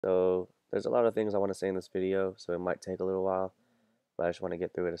So there's a lot of things I want to say in this video, so it might take a little while, but I just want to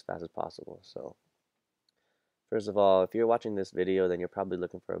get through it as fast as possible. So first of all, if you're watching this video, then you're probably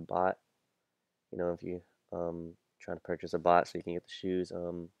looking for a bot. If you trying to purchase a bot so you can get the shoes.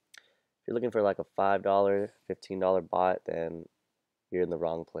 If you're looking for like a $5, $15 bot, then you're in the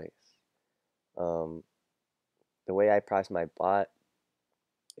wrong place. Um, the way I price my bot,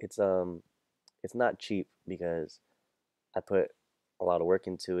 it's um it's not cheap because I put a lot of work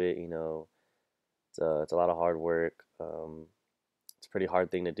into it. It's a lot of hard work. It's a pretty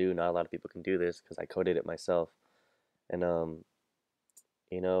hard thing to do. Not a lot of people can do this because I coded it myself. And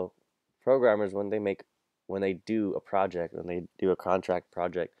you know, programmers when they do a project, when they do a contract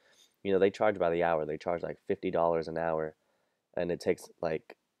project, they charge by the hour. They charge like $50 an hour, and it takes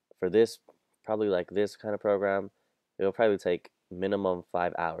like for this probably like this kind of program, it'll probably take minimum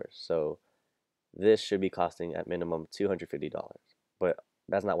 5 hours. So this should be costing at minimum $250, but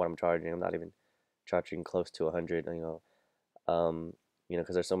that's not what I'm charging. I'm not even charging close to 100.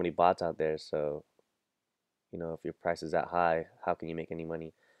 Because there's so many bots out there. So if your price is that high, how can you make any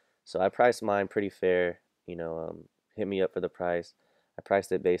money? So I priced mine pretty fair. Hit me up for the price. I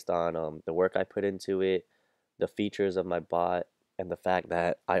priced it based on the work I put into it, the features of my bot, and the fact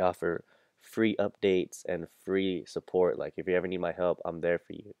that I offer free updates and free support. Like if you ever need my help, I'm there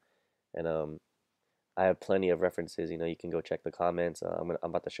for you. And I have plenty of references. You can go check the comments. I'm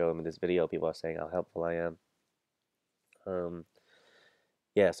about to show them in this video. People are saying how helpful I am. Um,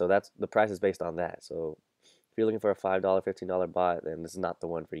 yeah, so that's the price is based on that. So if you're looking for a $5, $15 bot, then this is not the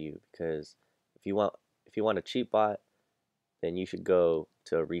one for you because if you want if you want a cheap bot, then you should go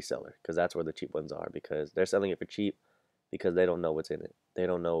to a reseller because that's where the cheap ones are because they're selling it for cheap because they don't know what's in it. They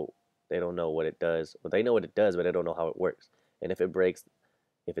don't know what it does. Well, they know what it does, but they don't know how it works. And if it breaks,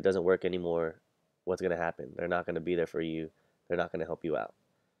 if it doesn't work anymore, what's going to happen? They're not going to be there for you. They're not going to help you out.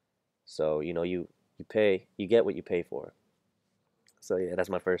 So, you get what you pay for. So yeah, that's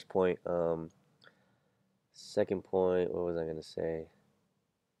my first point. Second point, what was I gonna say?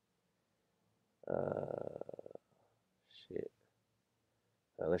 Uh, shit.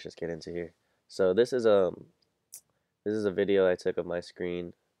 Let's just get into here. So this is a video I took of my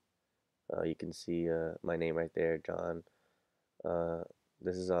screen. You can see my name right there, John. Uh,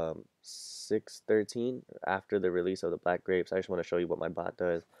 this is 6/13 after the release of the Black Grapes. I just want to show you what my bot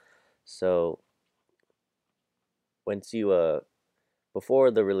does. So once you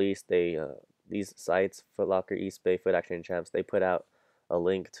before the release, these sites, Footlocker, eastbay, footaction, and Champs, they put out a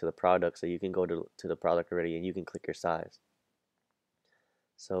link to the product so you can go to the product already and you can click your size.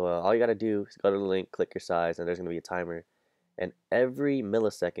 So all you gotta do is go to the link, click your size, and there's gonna be a timer. And every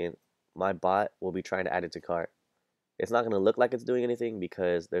millisecond, my bot will be trying to add it to cart. It's not gonna look like it's doing anything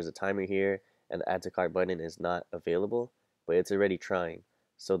because there's a timer here and the add to cart button is not available, but it's already trying.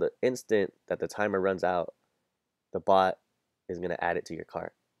 So the instant that the timer runs out, the bot is gonna add it to your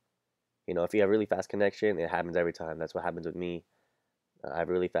cart. If you have really fast connection, it happens every time. That's what happens with me. I have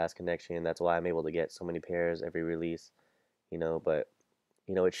really fast connection. That's why I'm able to get so many pairs every release. But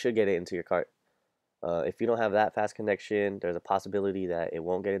it should get it into your cart. If you don't have that fast connection, there's a possibility that it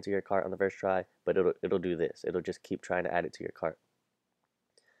won't get into your cart on the first try, but it'll do this. It'll just keep trying to add it to your cart.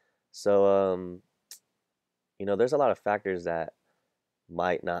 So there's a lot of factors that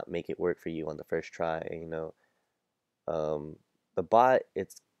might not make it work for you on the first try. The bot,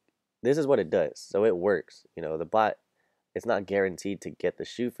 this is what it does. So it works. The bot, it's not guaranteed to get the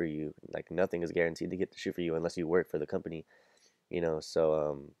shoe for you. Like nothing is guaranteed to get the shoe for you unless you work for the company.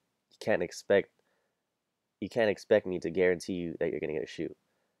 So you can't expect me to guarantee you that you're gonna get a shoe.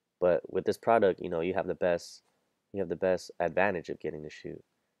 But with this product, you have the best advantage of getting the shoe.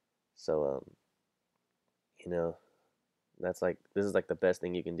 So you know, this is like the best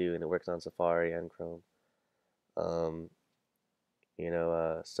thing you can do, and it works on Safari and Chrome. Um,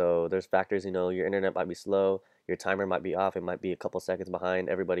 so there's factors. Your internet might be slow, your timer might be off, it might be a couple seconds behind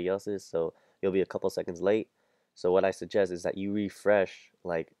everybody else's, so you'll be a couple seconds late. So what I suggest is that you refresh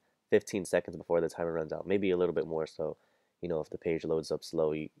like 15 seconds before the timer runs out, maybe a little bit more. So, if the page loads up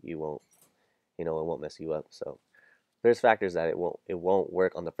slow, you won't, it won't mess you up. So there's factors that it won't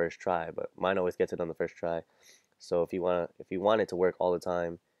work on the first try, but mine always gets it on the first try. So if you want it to work all the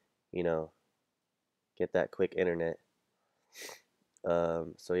time, you know, get that quick internet.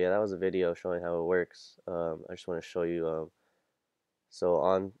 So yeah, that was a video showing how it works. I just want to show you. So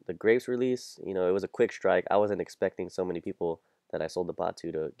on the Grapes release, it was a quick strike. I wasn't expecting so many people that I sold the bot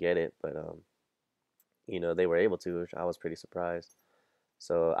to get it, but they were able to, which I was pretty surprised.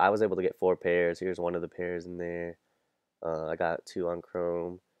 So I was able to get 4 pairs. Here's one of the pairs in there. I got 2 on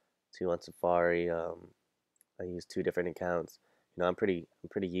Chrome, 2 on Safari. I used 2 different accounts. I'm pretty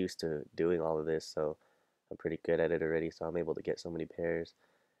used to doing all of this, so I'm pretty good at it already. So I'm able to get so many pairs.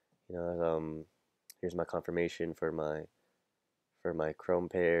 You know, here's my confirmation for my chrome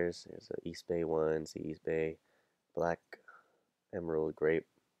pairs. There's a eastbay one, see eastbay, black emerald grape.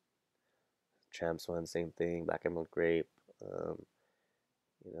 Champs one, same thing, black emerald grape. Um,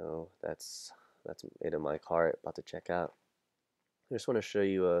 that's it in my cart. About to check out. I just want to show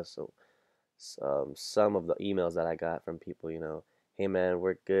you some of the emails that I got from people. Hey man,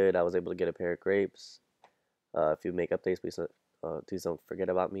 we're good. I was able to get a pair of grapes. If you make updates, please don't forget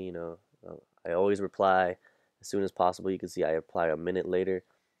about me. I always reply as soon as possible. You can see I reply a minute later.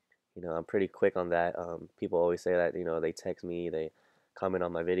 I'm pretty quick on that. People always say that, they text me, they comment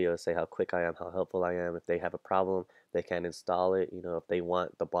on my videos, say how quick I am, how helpful I am. If they have a problem, they can't install it. If they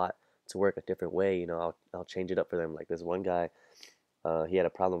want the bot to work a different way, I'll change it up for them. Like this one guy, he had a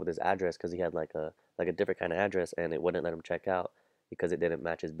problem with his address because he had like a different kind of address and it wouldn't let him check out because it didn't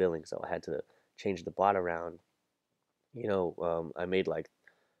match his billing. So I had to change the bot around. I made like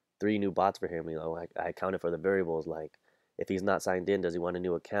 3 new bots for him. I accounted for the variables, like if he's not signed in, does he want a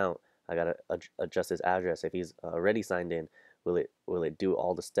new account? I gotta adjust his address. If he's already signed in, will it do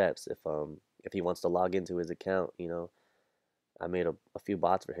all the steps? If he wants to log into his account, I made a few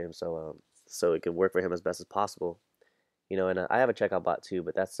bots for him so it could work for him as best as possible. And I have a checkout bot too,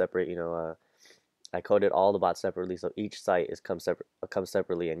 but that's separate. I coded all the bots separately, so each site comes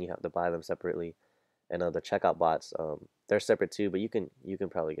separately, and you have to buy them separately. And the checkout bots, they're separate too, but you can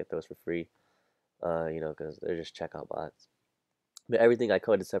probably get those for free, because they're just checkout bots. But everything I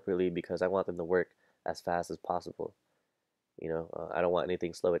coded separately because I want them to work as fast as possible. I don't want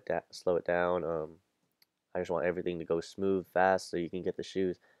anything slow it down. I just want everything to go smooth, fast, so you can get the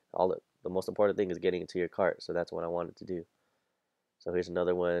shoes. The most important thing is getting it to your cart, so that's what I wanted to do. So here's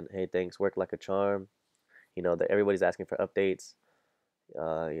another one. Hey, thanks, work like a charm. That everybody's asking for updates.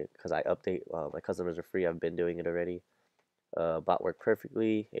 Because I update, my customers are free. I've been doing it already. Bot worked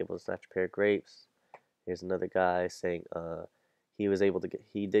perfectly. Able to snatch a pair of grapes. Here's another guy saying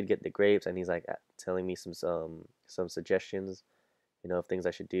he did get the grapes, and he's like telling me some suggestions, of things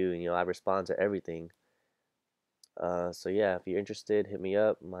I should do. And I respond to everything. So yeah, if you're interested, hit me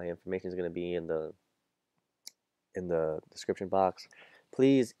up. My information is gonna be in the description box.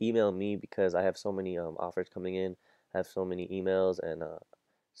 Please email me because I have so many offers coming in. I have so many emails, and a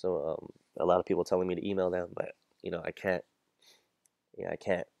lot of people telling me to email them, but I can't. Yeah, I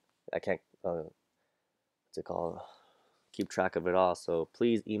can't. What's it called? Keep track of it all. So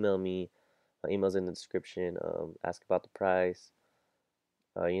please email me. My email's in the description. Ask about the price.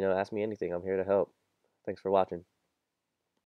 Ask me anything. I'm here to help. Thanks for watching.